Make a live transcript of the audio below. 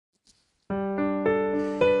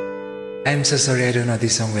I'm so sorry I don't know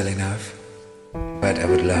this song well enough, but I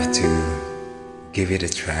would love to give it a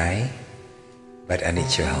try, but I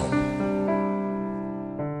need your help.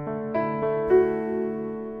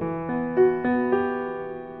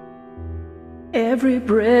 Every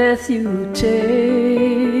breath you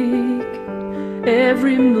take,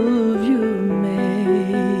 every move you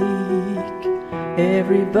make,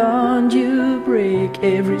 every bond you break,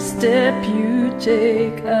 every step you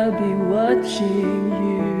take, I'll be watching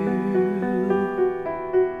you.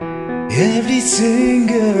 Every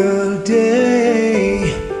single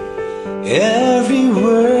day, every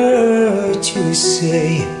word you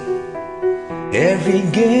say, every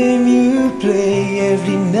game you play,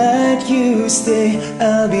 every night you stay,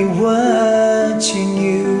 I'll be watching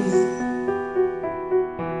you.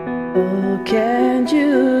 Oh, can't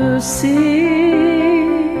you see,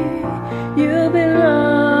 you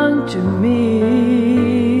belong to me.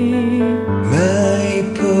 My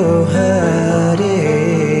poor heart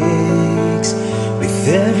aches with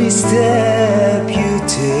every step you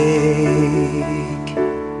take,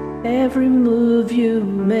 every move you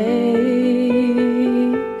make,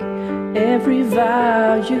 every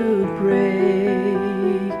vow you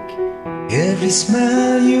break, every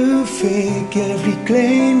smile you fake, every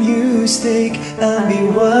claim you stake, I'll be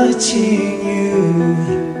watching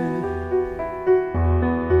you.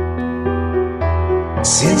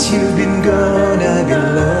 Since you've been gone, I've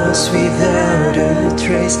been lost without a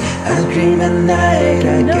trace. I dream at night,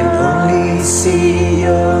 I can only see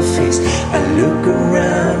your face. I look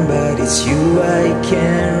around, but it's you I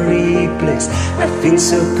can't replace. I feel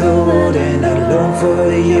so cold and I long for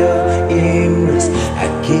your embrace. I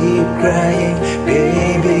keep crying,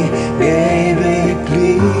 baby, baby,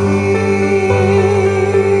 please.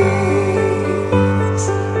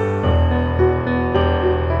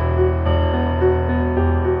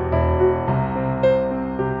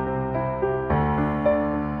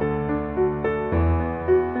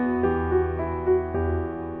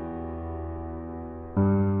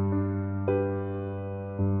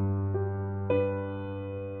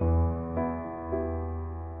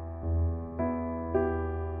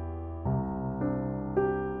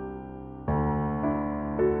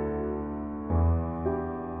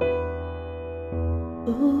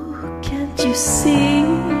 Oh, can't you see,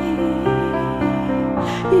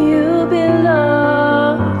 you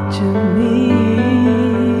belong to me.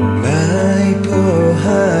 My poor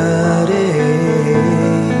heart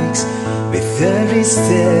aches with every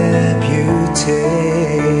step you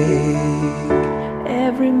take,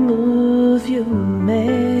 Every move you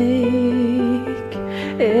make,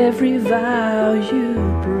 every vow you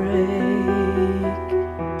break,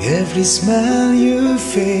 every smile you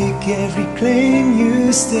fake, every claim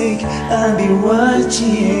you stake, I'll be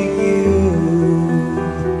watching you.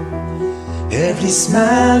 Every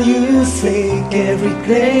smile you fake, every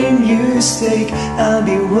claim you stake, I'll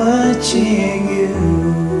be watching you.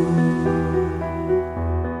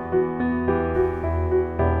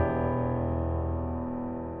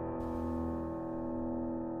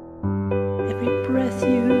 every breath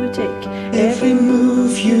you take, Every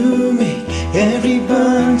move you make, every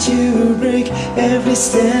bond you break, every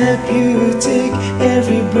step you take,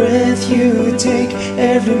 every breath you take,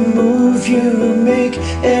 every move you make,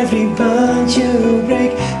 every bond you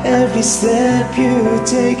break, every step you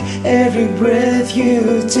take, every breath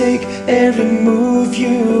you take, every move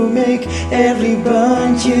you make, every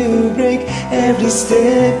bond you break, every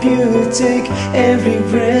step you take, every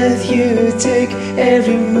breath you take,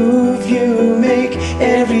 every move you make,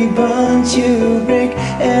 every bond you break,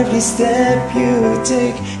 every step you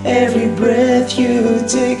take, every breath you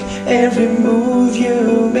take, every move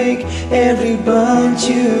you make, every bond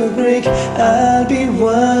you break, I'll be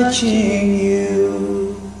watching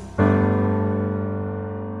you.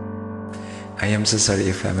 I am so sorry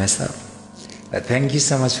if I messed up, but thank you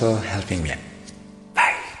so much for helping me.